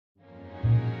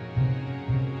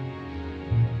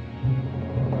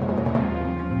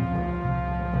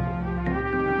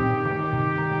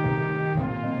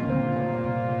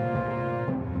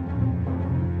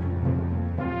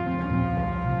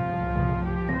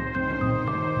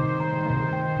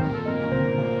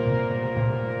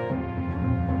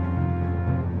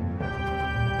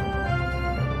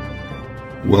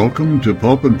Welcome to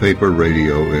Pulp and Paper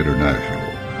Radio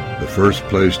International, the first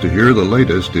place to hear the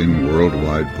latest in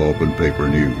worldwide pulp and paper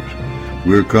news.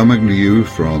 We're coming to you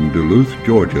from Duluth,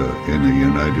 Georgia, in the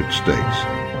United States.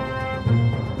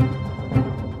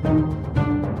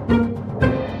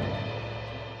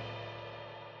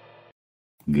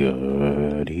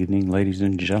 Good evening, ladies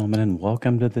and gentlemen, and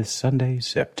welcome to this Sunday,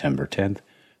 September 10th,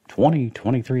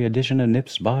 2023 edition of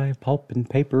Nips by Pulp and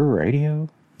Paper Radio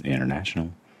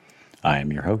International. I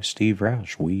am your host, Steve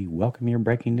Roush. We welcome your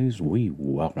breaking news. We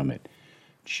welcome it.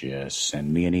 Just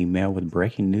send me an email with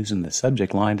breaking news in the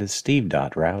subject line to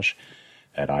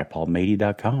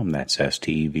steve.roush@ipulpmedia.com. That's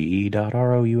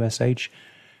steve.roush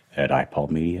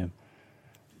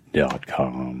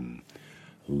 @ipulpmedia.com.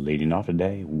 Leading off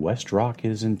today, WestRock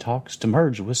is in talks to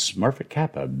merge with Smurfit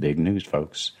Kappa. Big news,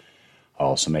 folks.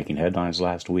 Also making headlines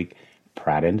last week,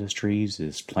 Pratt Industries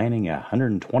is planning a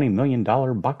 $120 million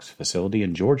box facility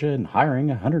in Georgia and hiring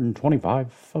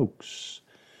 125 folks.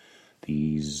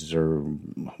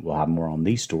 We'll have more on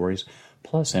these stories,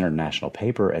 plus International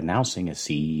Paper announcing a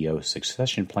CEO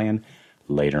succession plan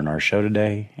later in our show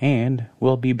today, and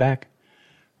we'll be back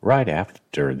right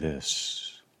after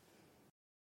this.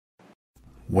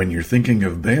 When you're thinking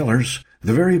of balers,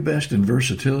 the very best in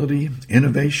versatility,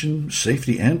 innovation,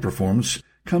 safety, and performance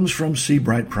comes from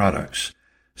Seabright products.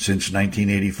 Since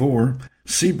 1984,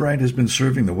 Seabright has been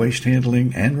serving the waste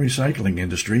handling and recycling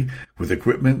industry with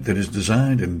equipment that is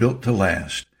designed and built to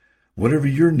last. Whatever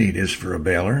your need is for a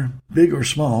baler, big or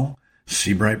small,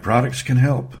 Seabright products can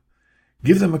help.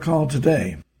 Give them a call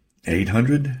today,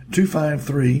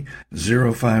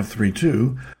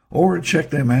 800-253-0532, or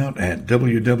check them out at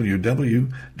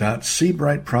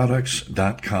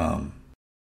www.seabrightproducts.com.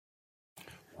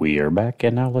 We are back,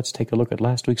 and now let's take a look at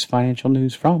last week's financial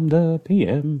news from the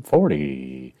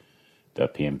PM40. The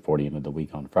PM40 end of the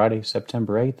week on Friday,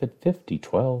 September 8th at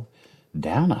 50.12,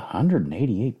 down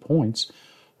 188 points,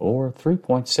 or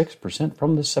 3.6%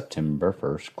 from the September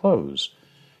 1st close.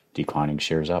 Declining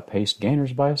shares outpaced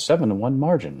gainers by a 7-1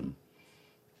 margin.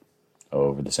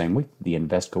 Over the same week, the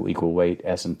Invesco Equal Weight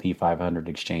S&P 500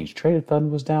 Exchange Traded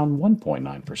Fund was down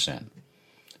 1.9%.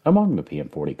 Among the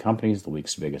PM40 companies, the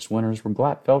week's biggest winners were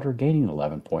Glatfelter, gaining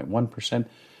 11.1%,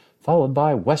 followed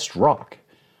by WestRock,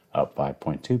 up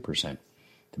 5.2%.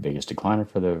 The biggest decliner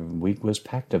for the week was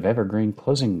Pactiv Evergreen,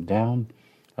 closing down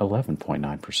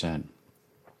 11.9%.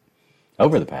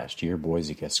 Over the past year,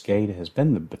 Boise Cascade has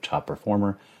been the top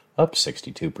performer, up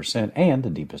 62%, and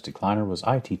the deepest decliner was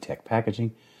IT Tech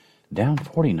Packaging, down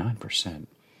 49%.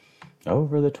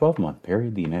 Over the 12-month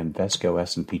period, the Invesco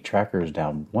S&P tracker is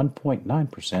down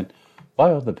 1.9%,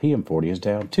 while the PM40 is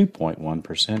down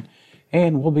 2.1%,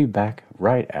 and we'll be back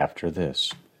right after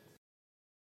this.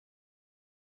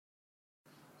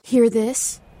 Hear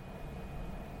this?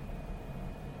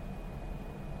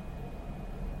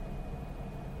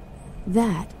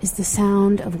 That is the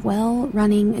sound of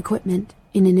well-running equipment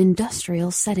in an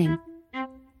industrial setting.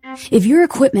 If your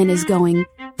equipment is going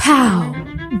pow,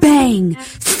 bang,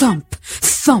 thump,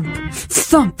 thump,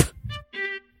 thump,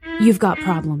 you've got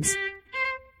problems.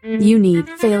 You need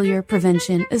Failure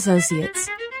Prevention Associates.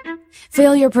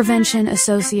 Failure Prevention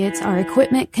Associates are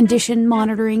equipment condition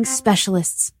monitoring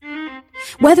specialists.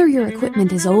 Whether your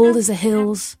equipment is old as the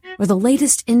hills or the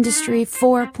latest Industry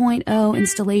 4.0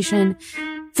 installation,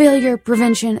 Failure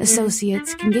Prevention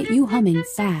Associates can get you humming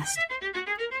fast.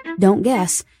 Don't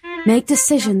guess. Make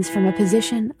decisions from a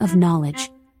position of knowledge.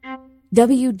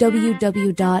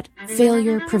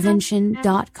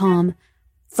 www.failureprevention.com.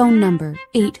 Phone number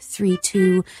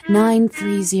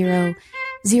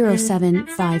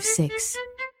 832-930-0756.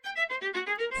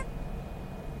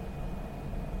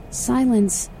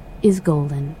 Silence is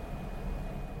golden.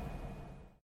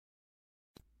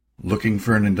 Looking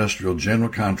for an industrial general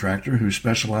contractor who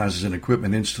specializes in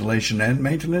equipment installation and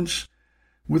maintenance?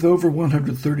 With over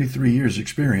 133 years'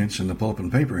 experience in the pulp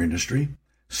and paper industry,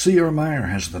 C.R. Meyer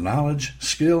has the knowledge,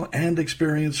 skill, and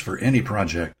experience for any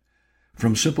project.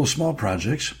 From simple small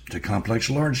projects to complex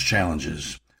large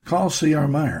challenges, call C.R.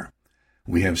 Meyer.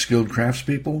 We have skilled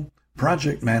craftspeople,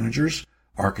 project managers,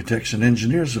 architects, and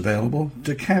engineers available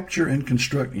to capture and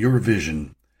construct your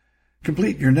vision.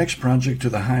 Complete your next project to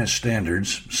the highest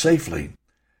standards safely.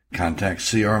 Contact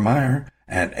C.R. Meyer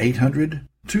at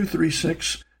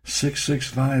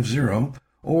 800-236-6650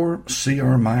 or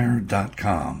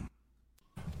crmeyer.com.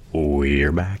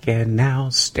 We're back, and now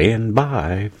stand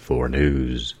by for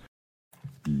news.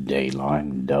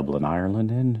 Dayline, Dublin, Ireland,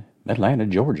 and Atlanta,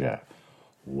 Georgia.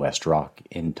 WestRock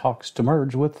in talks to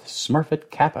merge with Smurfit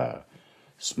Kappa.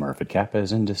 Smurfit Kappa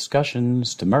is in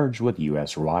discussions to merge with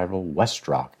U.S. rival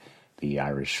WestRock, the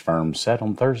Irish firm said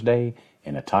on Thursday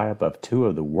in a tie-up of two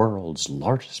of the world's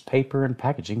largest paper and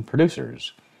packaging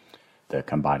producers. The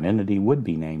combined entity would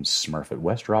be named Smurfit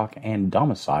WestRock and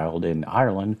domiciled in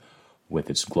Ireland with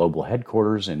its global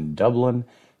headquarters in Dublin,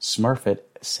 Smurfit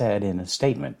said in a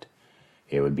statement.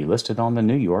 It would be listed on the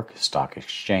New York Stock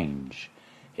Exchange.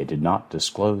 It did not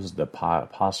disclose the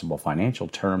possible financial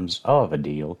terms of a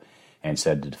deal and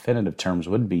said the definitive terms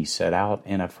would be set out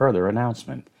in a further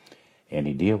announcement.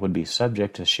 Any deal would be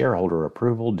subject to shareholder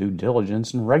approval, due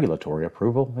diligence, and regulatory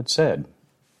approval, it said.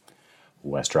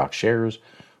 WestRock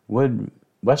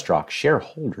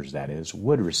shareholders, that is,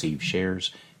 would receive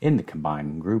shares in the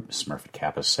combined group, Smurfit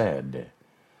Kappa said.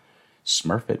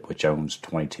 Smurfit, which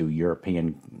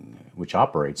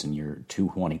operates in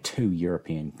 22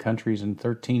 European countries and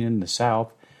 13 in the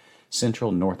South,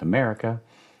 Central North America,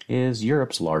 is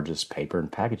Europe's largest paper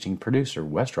and packaging producer.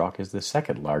 WestRock is the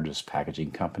second largest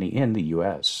packaging company in the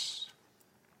U.S.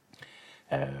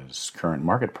 As current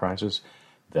market prices,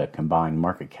 the combined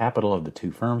market capital of the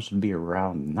two firms would be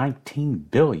around $19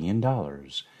 billion.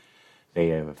 They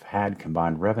have had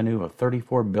combined revenue of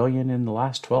 $34 billion in the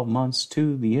last 12 months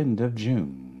to the end of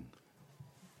June.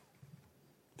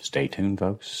 Stay tuned,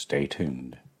 folks. Stay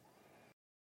tuned.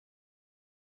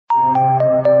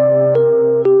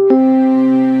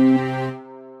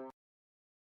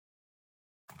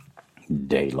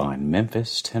 Dateline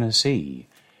Memphis, Tennessee.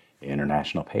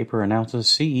 International Paper announces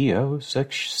CEO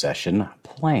succession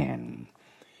plan.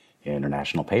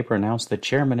 International Paper announced that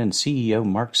Chairman and CEO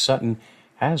Mark Sutton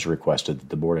has requested that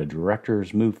the Board of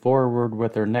Directors move forward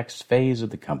with their next phase of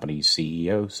the company's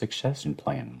CEO succession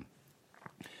plan.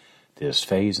 This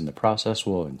phase in the process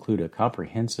will include a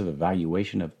comprehensive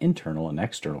evaluation of internal and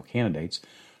external candidates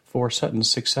for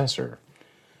Sutton's successor.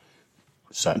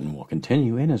 Sutton will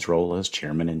continue in his role as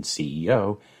Chairman and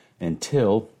CEO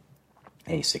until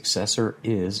a successor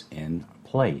is in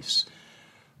place.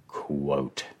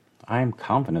 Quote, I am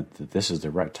confident that this is the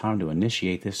right time to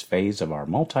initiate this phase of our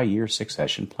multi-year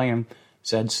succession plan,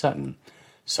 said Sutton.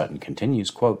 Sutton continues,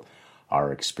 quote,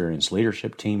 our experienced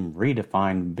leadership team,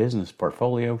 redefined business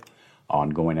portfolio,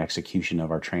 ongoing execution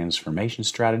of our transformation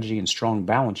strategy, and strong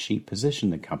balance sheet position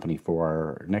the company for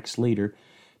our next leader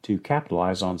to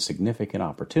capitalize on significant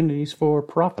opportunities for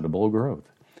profitable growth.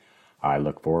 I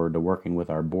look forward to working with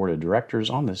our board of directors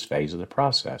on this phase of the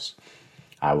process.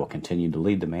 I will continue to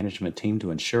lead the management team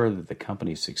to ensure that the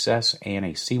company's success and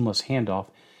a seamless handoff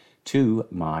to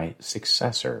my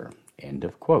successor. End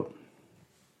of quote.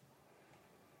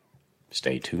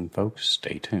 Stay tuned, folks.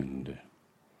 Stay tuned.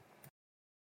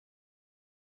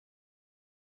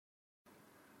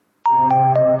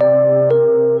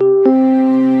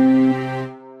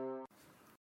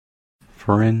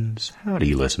 Friends, how do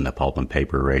you listen to Pulp and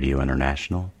Paper Radio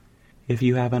International? If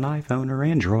you have an iPhone or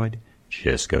Android,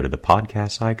 just go to the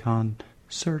podcast icon,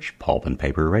 search Pulp and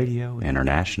Paper Radio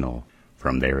International.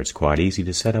 From there, it's quite easy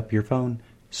to set up your phone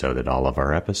so that all of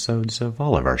our episodes of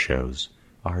all of our shows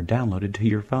are downloaded to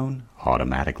your phone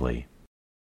automatically.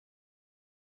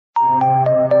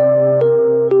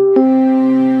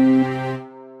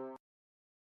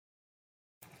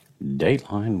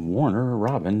 Dateline Warner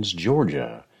Robins,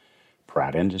 Georgia.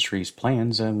 Pratt Industries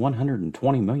plans a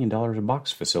 $120 million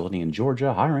box facility in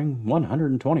Georgia, hiring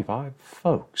 125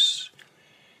 folks.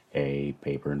 A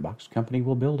paper and box company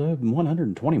will build a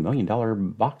 $120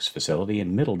 million box facility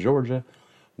in Middle Georgia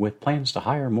with plans to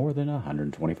hire more than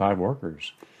 125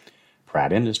 workers.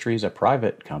 Pratt Industries, a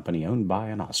private company owned by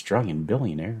an Australian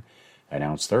billionaire,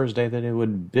 announced Thursday that it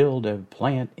would build a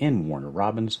plant in Warner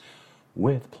Robins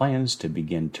with plans to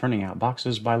begin turning out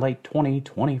boxes by late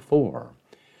 2024.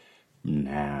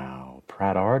 Now,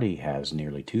 Pratt already has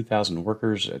nearly 2,000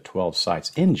 workers at 12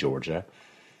 sites in Georgia,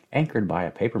 anchored by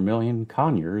a paper mill in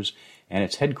Conyers and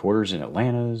its headquarters in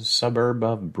Atlanta's suburb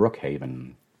of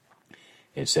Brookhaven.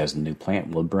 It says the new plant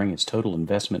will bring its total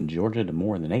investment in Georgia to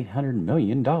more than $800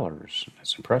 million.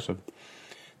 That's impressive.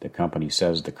 The company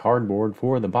says the cardboard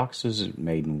for the boxes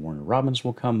made in Warner Robins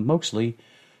will come mostly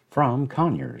from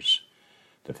Conyers.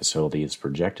 The facility is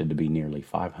projected to be nearly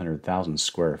 500,000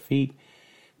 square feet.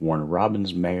 Warner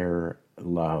Robins Mayor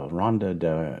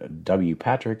Rhonda W.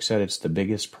 Patrick said it's the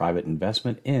biggest private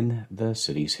investment in the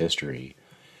city's history.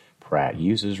 Pratt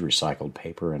uses recycled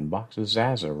paper and boxes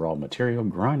as a raw material,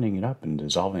 grinding it up and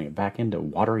dissolving it back into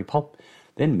watery pulp,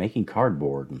 then making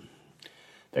cardboard.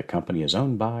 The company is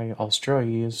owned by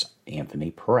Australia's Anthony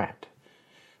Pratt.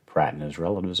 Pratt and his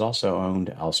relatives also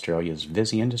owned Australia's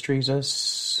Visy Industries, a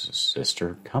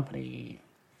sister company.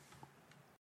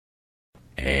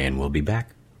 And we'll be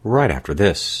back right after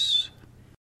this.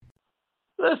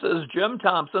 This is Jim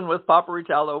Thompson with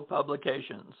Paperitalo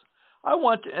Publications. I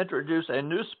want to introduce a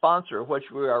new sponsor which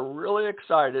we are really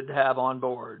excited to have on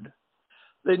board.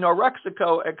 The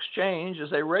Norexico Exchange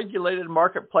is a regulated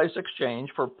marketplace exchange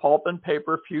for pulp and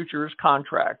paper futures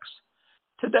contracts.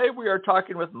 Today we are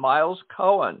talking with Miles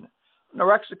Cohen,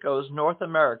 Norexico's North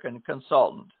American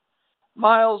consultant.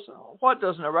 Miles, what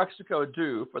does Norexico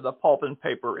do for the pulp and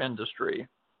paper industry?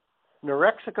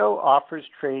 Norexico offers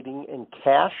trading in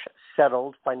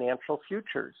cash-settled financial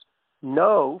futures.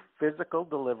 No physical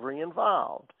delivery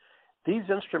involved. These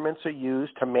instruments are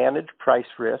used to manage price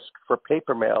risk for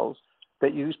paper mills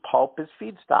that use pulp as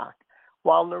feedstock.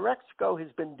 While Norexico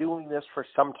has been doing this for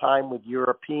some time with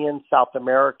European, South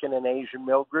American, and Asian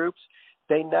mill groups,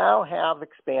 they now have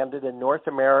expanded in North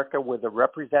America with a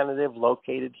representative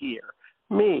located here.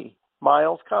 Me,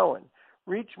 Miles Cohen.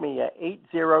 Reach me at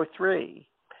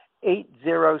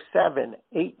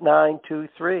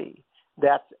 803-807-8923.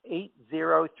 That's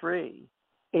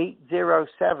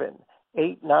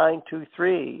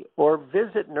 803-807-8923. Or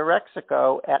visit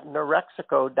Norexico at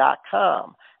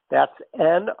norexico.com. That's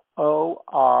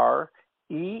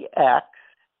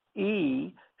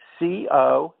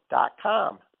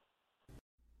NOREXECO.com.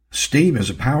 Steam is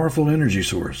a powerful energy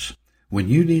source. When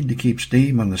you need to keep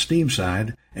steam on the steam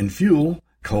side and fuel,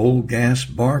 coal, gas,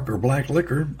 bark, or black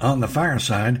liquor on the fire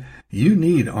side, you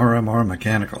need RMR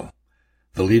Mechanical.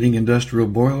 The leading industrial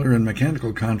boiler and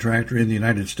mechanical contractor in the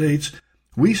United States,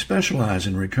 we specialize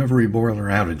in recovery boiler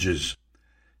outages.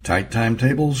 Tight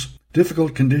timetables,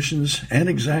 difficult conditions, and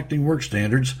exacting work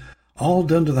standards, all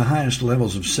done to the highest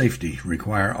levels of safety,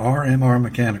 require RMR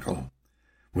Mechanical.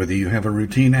 Whether you have a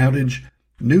routine outage,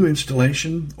 new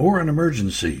installation, or an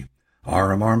emergency,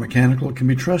 RMR Mechanical can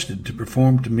be trusted to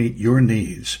perform to meet your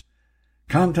needs.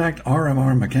 Contact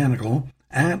RMR Mechanical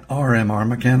at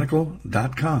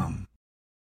rmrmechanical.com.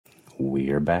 We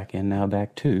are back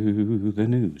to the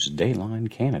news. Dayline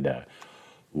Canada.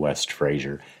 West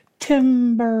Fraser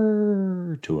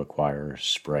Timber to acquire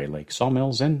Spray Lake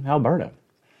Sawmills in Alberta.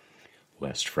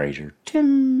 West Fraser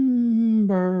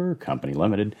Timber Company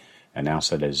Limited announced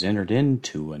that it has entered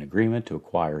into an agreement to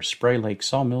acquire Spray Lake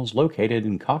Sawmills located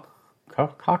in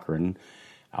Cochrane,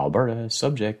 Alberta,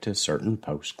 subject to certain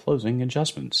post-closing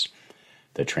adjustments.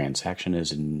 The transaction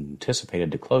is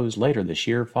anticipated to close later this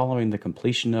year following the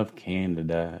completion of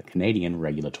Canadian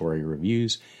regulatory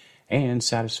reviews and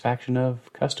satisfaction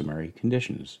of customary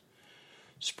conditions.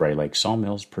 Spray Lake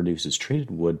Sawmills produces treated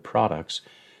wood products,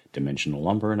 dimensional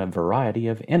lumber, and a variety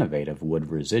of innovative wood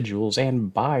residuals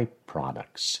and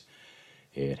byproducts.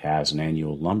 It has an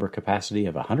annual lumber capacity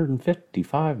of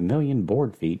 155 million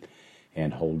board feet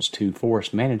and holds 2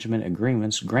 forest management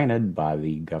agreements granted by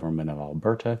the Government of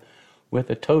Alberta with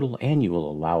a total annual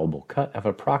allowable cut of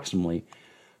approximately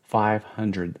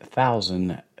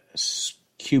 500,000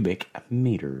 cubic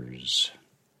meters.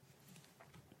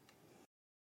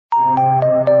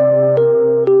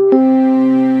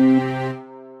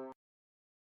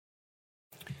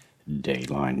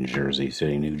 Dayline Jersey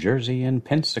City, New Jersey, and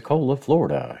Pensacola,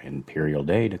 Florida. Imperial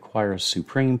Dade acquires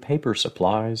Supreme Paper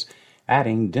Supplies,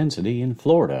 adding density in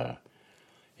Florida.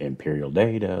 Imperial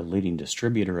Dade, a leading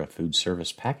distributor of food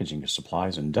service packaging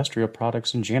supplies, industrial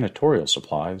products, and janitorial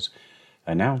supplies,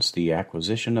 announced the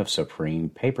acquisition of Supreme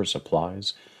Paper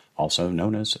Supplies, also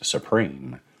known as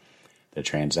Supreme. The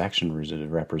transaction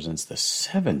represents the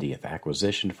 70th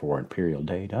acquisition for Imperial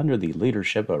Dade under the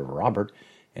leadership of Robert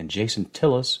and Jason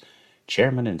Tillis,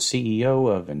 Chairman and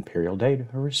CEO of Imperial Dade,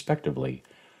 respectively.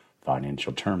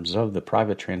 Financial terms of the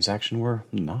private transaction were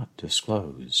not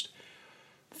disclosed.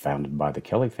 Founded by the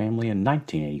Kelly family in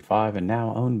 1985 and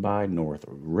now owned by North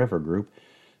River Group,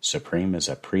 Supreme is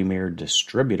a premier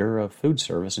distributor of food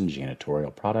service and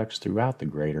janitorial products throughout the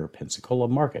greater Pensacola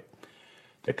market.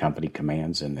 The company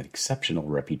commands an exceptional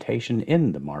reputation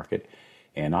in the market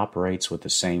and operates with the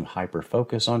same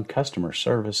hyper-focus on customer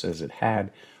service as it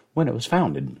had when it was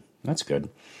founded. That's good.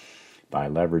 By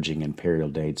leveraging Imperial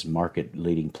Dade's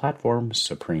market-leading platform,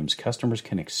 Supreme's customers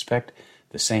can expect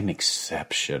the same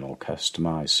exceptional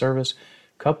customized service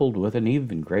coupled with an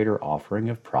even greater offering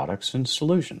of products and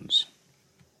solutions.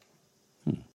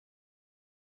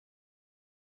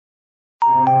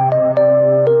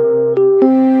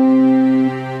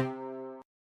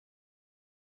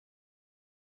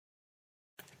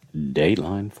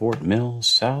 Dayline Fort Mill,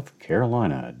 South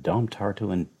Carolina. Domtar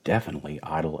to indefinitely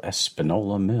idle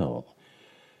Espanola Mill.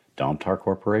 Domtar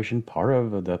Corporation, part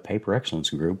of the Paper Excellence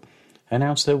Group,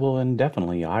 announced that it will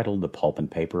indefinitely idle the pulp and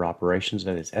paper operations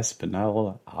at its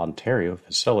Espanola, Ontario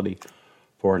facility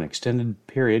for an extended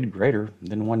period greater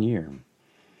than 1 year.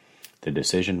 The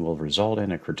decision will result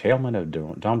in a curtailment of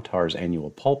Domtar's annual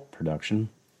pulp production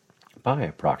by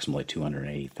approximately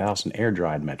 280,000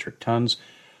 air-dried metric tons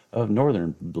of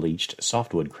northern bleached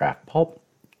softwood kraft pulp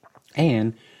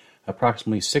and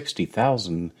approximately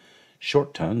 60,000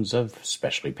 short tons of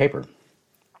specialty paper.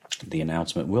 The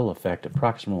announcement will affect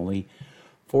approximately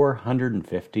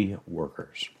 450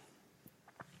 workers.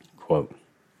 Quote,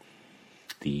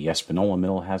 "The Espanola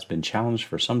mill has been challenged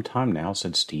for some time now,"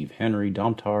 said Steve Henry,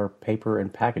 Domtar Paper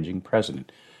and Packaging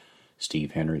President.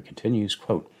 Steve Henry continues,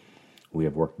 quote, "We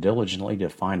have worked diligently to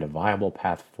find a viable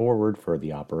path forward for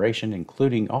the operation,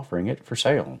 including offering it for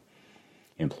sale.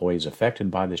 Employees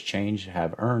affected by this change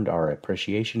have earned our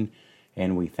appreciation,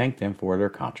 and we thank them for their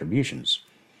contributions.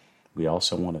 We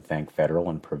also want to thank federal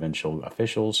and provincial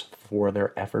officials for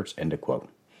their efforts," end of quote.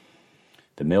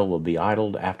 The mill will be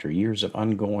idled after years of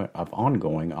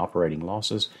ongoing operating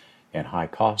losses and high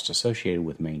costs associated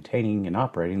with maintaining and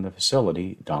operating the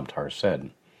facility, Domtar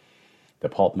said. The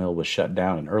pulp mill was shut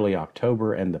down in early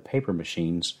October, and the paper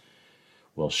machines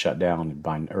will shut down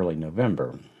by early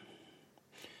November.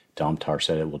 Domtar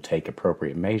said it will take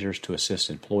appropriate measures to assist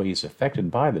employees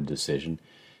affected by the decision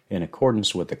in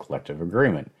accordance with the collective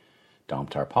agreement,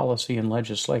 Domtar policy, and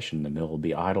legislation. The mill will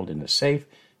be idled in a safe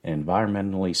and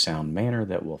environmentally sound manner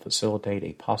that will facilitate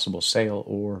a possible sale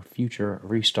or future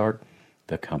restart,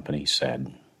 the company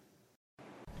said.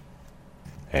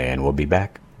 And we'll be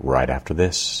back right after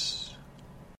this.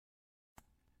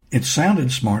 It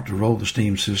sounded smart to roll the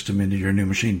steam system into your new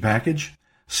machine package.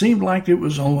 Seemed like it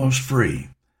was almost free.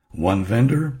 One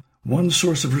vendor, one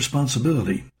source of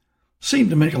responsibility. Seemed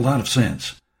to make a lot of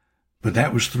sense. But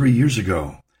that was 3 years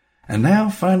ago. And now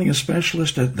finding a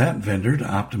specialist at that vendor to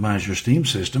optimize your steam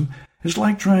system is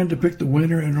like trying to pick the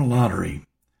winner in a lottery.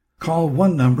 Call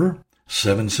one number,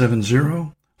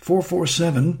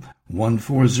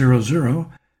 770-447-1400,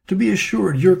 to be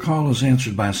assured your call is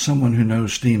answered by someone who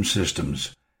knows steam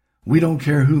systems. We don't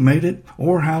care who made it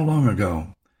or how long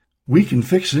ago. We can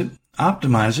fix it,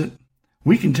 optimize it.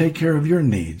 We can take care of your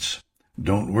needs.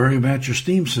 Don't worry about your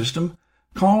steam system.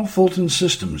 Call Fulton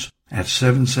Systems at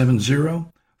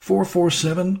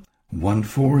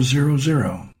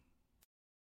 770-447-1400.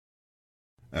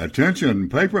 Attention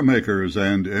paper makers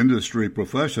and industry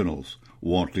professionals.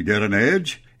 Want to get an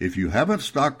edge? If you haven't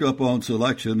stocked up on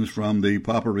selections from the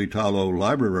Paperitalo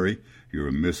Library,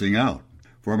 you're missing out.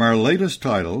 From our latest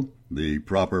title, The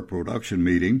Proper Production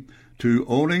Meeting, to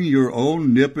owning your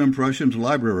own nip impressions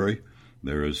library,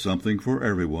 there is something for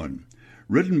everyone.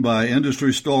 Written by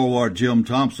industry stalwart Jim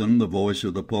Thompson, the voice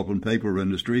of the pulp and paper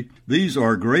industry, these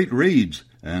are great reads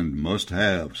and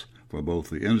must-haves for both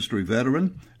the industry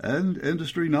veteran and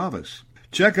industry novice.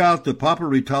 Check out the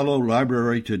Paperitalo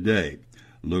Library today.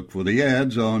 Look for the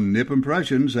ads on Nip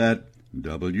Impressions at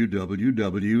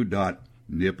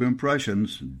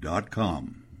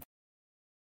www.nipimpressions.com.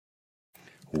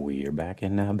 We are back,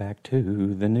 and now back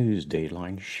to the news.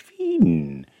 Dateline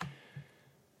Schweden.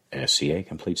 SCA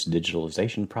completes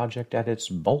digitalization project at its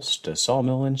Bolsta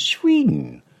sawmill in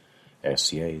Sweden.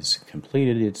 SCA has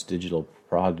completed its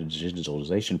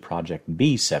digitalization project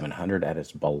B700 at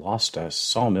its Bolsta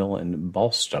sawmill in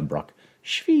Bolstabruck,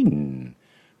 Sweden.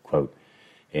 Quote,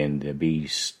 "In the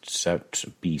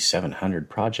B700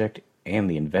 project and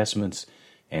the investments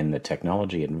and the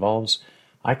technology it involves,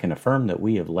 I can affirm that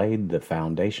we have laid the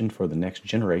foundation for the next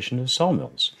generation of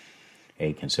sawmills.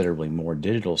 A considerably more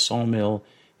digital sawmill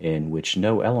in which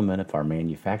no element of our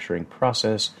manufacturing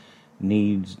process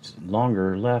needs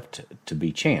longer left to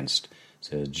be chanced,"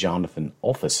 says Jonathan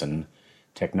Olfeson,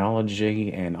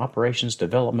 Technology and Operations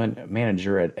Development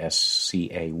Manager at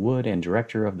SCA Wood and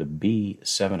Director of the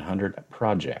B700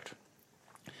 project.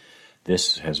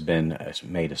 This has been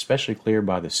made especially clear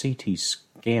by the CT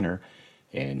scanner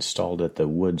installed at the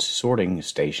wood sorting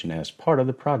station as part of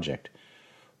the project,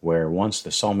 where once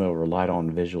the sawmill relied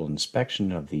on visual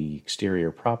inspection of the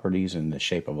exterior properties in the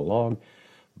shape of a log,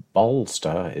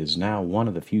 Bolsta is now one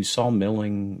of the few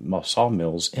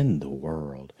sawmills in the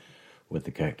world with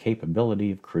the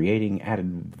capability of creating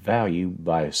added value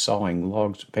by sawing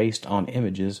logs based on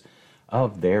images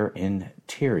of their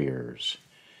interiors.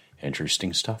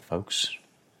 Interesting stuff, folks.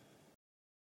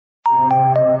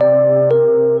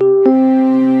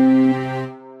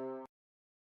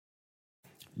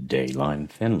 Dayline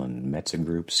Finland, Metsä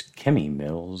Group's Kemi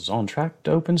Mills on track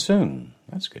to open soon.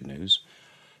 That's good news.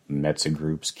 Metsä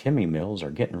Group's Kemi Mills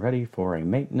are getting ready for a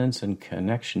maintenance and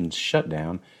connections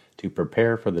shutdown to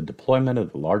prepare for the deployment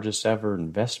of the largest ever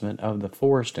investment of the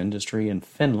forest industry in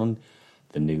Finland,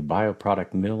 the new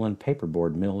bioproduct mill and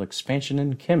paperboard mill expansion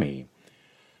in Kemi.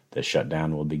 The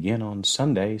shutdown will begin on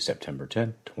Sunday, September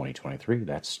 10, 2023,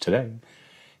 that's today,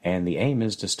 and the aim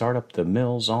is to start up the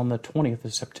mills on the 20th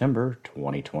of September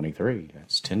 2023.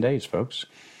 That's 10 days, folks.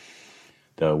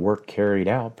 The work carried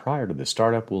out prior to the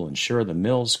startup will ensure the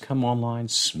mills come online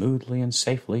smoothly and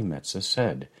safely, Metza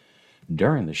said.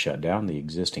 During the shutdown, the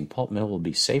existing pulp mill will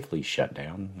be safely shut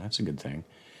down. That's a good thing.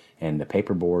 And the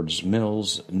paperboard's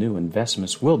mill's new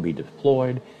investments will be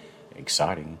deployed.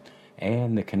 Exciting.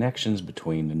 And the connections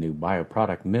between the new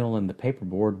bioproduct mill and the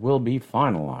paperboard will be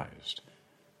finalized.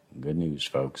 Good news,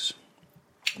 folks.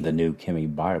 The new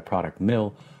Chemi bioproduct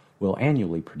mill will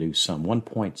annually produce some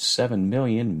 1.7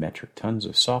 million metric tons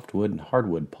of softwood and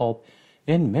hardwood pulp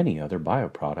and many other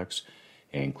bioproducts,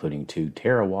 including 2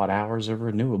 terawatt-hours of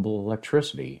renewable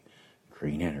electricity.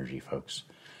 Green energy, folks.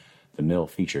 The mill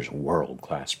features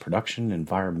world-class production,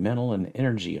 environmental, and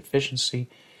energy efficiency,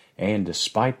 and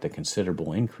despite the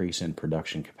considerable increase in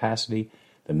production capacity,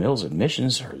 the mill's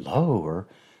emissions are lower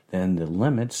than the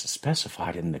limits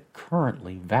specified in the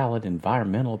currently valid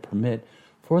environmental permit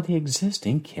for the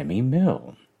existing Chemi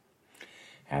mill.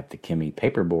 At the Chemi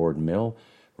paperboard mill,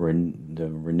 the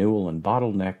renewal and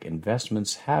bottleneck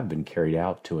investments have been carried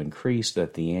out to increase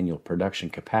the annual production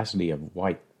capacity of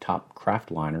white top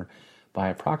kraftliner by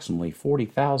approximately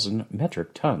 40,000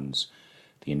 metric tons.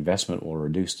 The investment will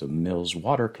reduce the mill's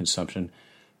water consumption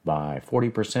by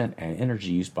 40% and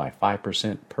energy use by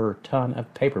 5% per ton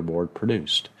of paperboard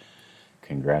produced.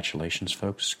 Congratulations,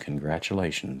 folks.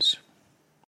 Congratulations.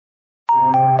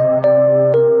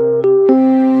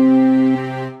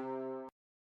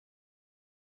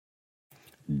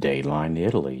 Dayline,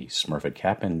 Italy. Smurfit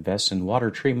Kappa invests in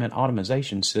water treatment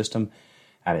automation system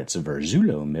at its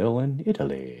Verzuolo mill in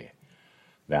Italy.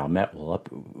 Valmet will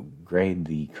upgrade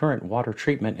the current water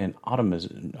treatment and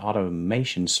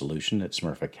automation solution at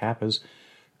Smurfit Kappa's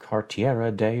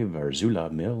Cartiera de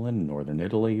Verzuolo mill in northern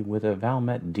Italy with a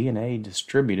Valmet DNA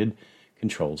distributed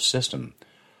control system.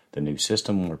 The new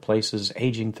system replaces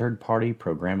aging third-party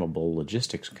programmable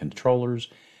logistics controllers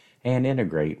and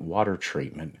integrate water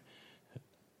treatment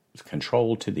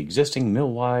control to the existing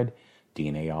mill-wide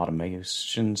DNA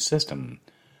automation system.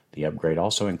 The upgrade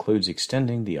also includes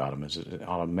extending the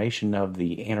automation of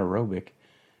the anaerobic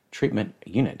treatment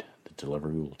unit. The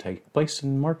delivery will take place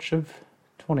in March of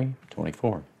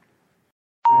 2024.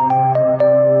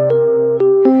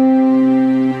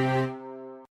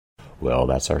 Well,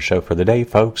 that's our show for the day,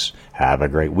 folks. Have a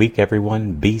great week,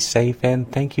 everyone. Be safe,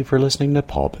 and thank you for listening to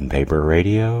Pulp and Paper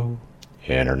Radio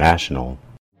International.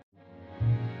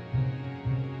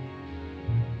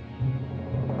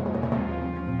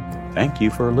 Thank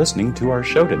you for listening to our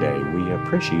show today. We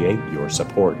appreciate your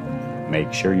support.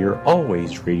 Make sure you're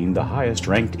always reading the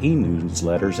highest-ranked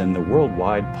e-newsletters in the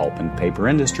worldwide pulp and paper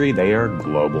industry. They are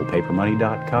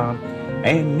globalpapermoney.com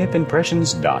and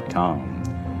nipimpressions.com.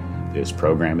 This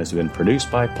program has been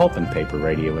produced by Pulp and Paper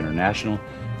Radio International,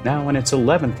 now in its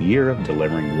 11th year of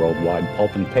delivering worldwide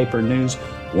pulp and paper news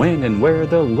when and where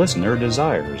the listener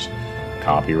desires.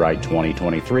 Copyright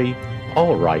 2023,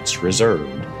 all rights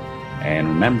reserved. And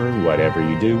remember, whatever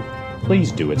you do,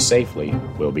 please do it safely.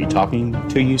 We'll be talking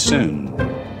to you soon.